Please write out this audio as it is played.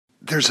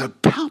there's a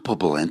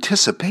palpable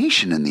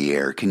anticipation in the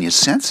air. Can you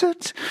sense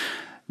it?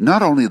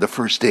 Not only the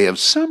first day of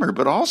summer,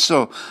 but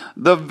also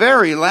the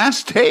very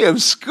last day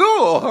of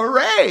school.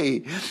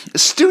 Hooray!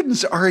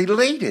 Students are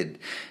elated.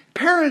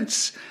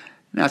 Parents,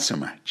 not so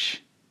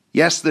much.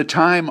 Yes, the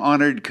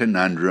time-honored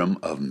conundrum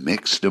of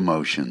mixed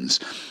emotions.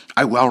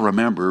 I well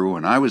remember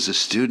when I was a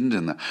student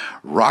and the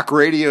rock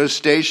radio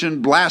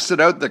station blasted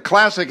out the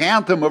classic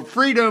anthem of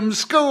freedom,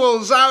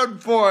 "School's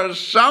Out for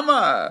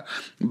Summer"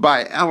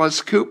 by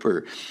Alice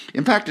Cooper.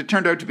 In fact, it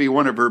turned out to be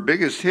one of her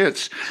biggest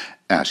hits.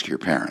 Ask your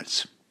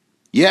parents.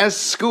 Yes,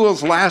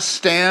 school's last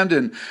stand,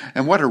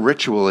 and what a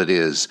ritual it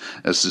is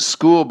as the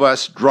school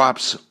bus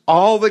drops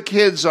all the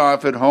kids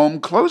off at home,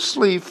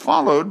 closely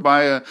followed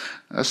by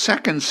a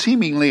second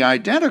seemingly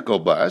identical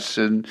bus,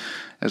 and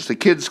as the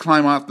kids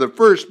climb off the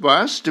first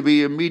bus to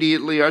be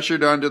immediately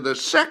ushered onto the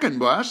second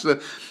bus,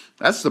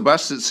 that's the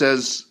bus that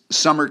says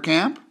summer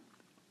camp,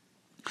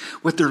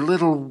 with their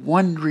little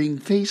wondering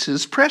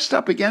faces pressed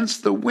up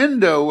against the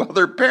window while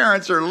their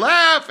parents are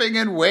laughing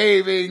and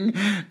waving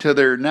to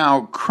their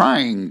now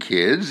crying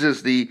kids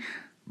as the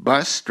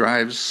bus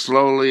drives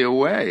slowly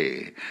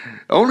away,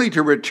 only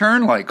to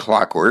return like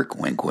clockwork,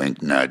 wink,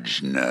 wink,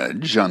 nudge,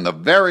 nudge, on the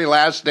very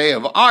last day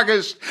of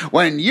August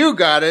when you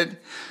got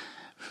it,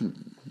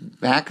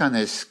 back on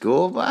the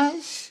school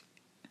bus?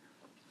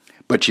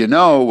 But you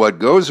know, what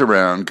goes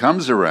around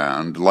comes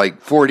around, like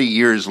 40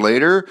 years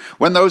later,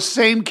 when those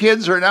same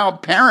kids are now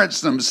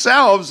parents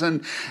themselves,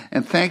 and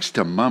thanks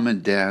to Mom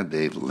and Dad,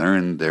 they've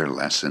learned their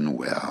lesson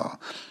well.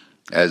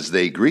 As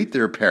they greet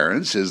their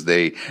parents as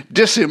they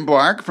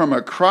disembark from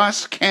a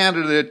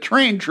cross-Canada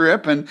train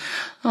trip, and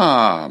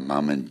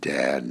Mom and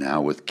Dad,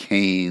 now with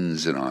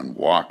canes and on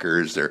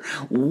walkers, they're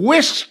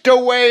whisked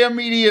away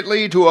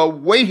immediately to a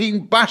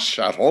waiting bus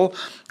shuttle,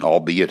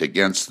 albeit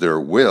against their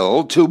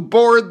will, to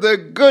board the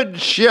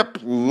good ship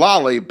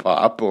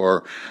Lollipop,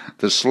 or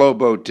the slow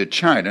boat to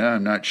China,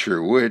 I'm not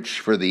sure which,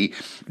 for the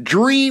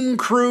dream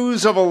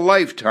cruise of a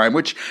lifetime,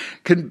 which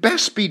can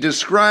best be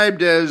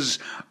described as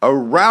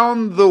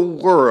around the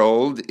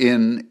world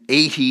in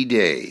 80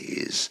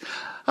 days.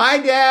 Hi,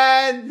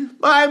 Dad.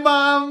 Bye,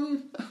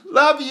 Mom.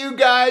 Love you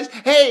guys.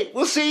 Hey,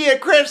 we'll see you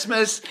at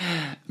Christmas.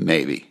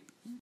 Maybe.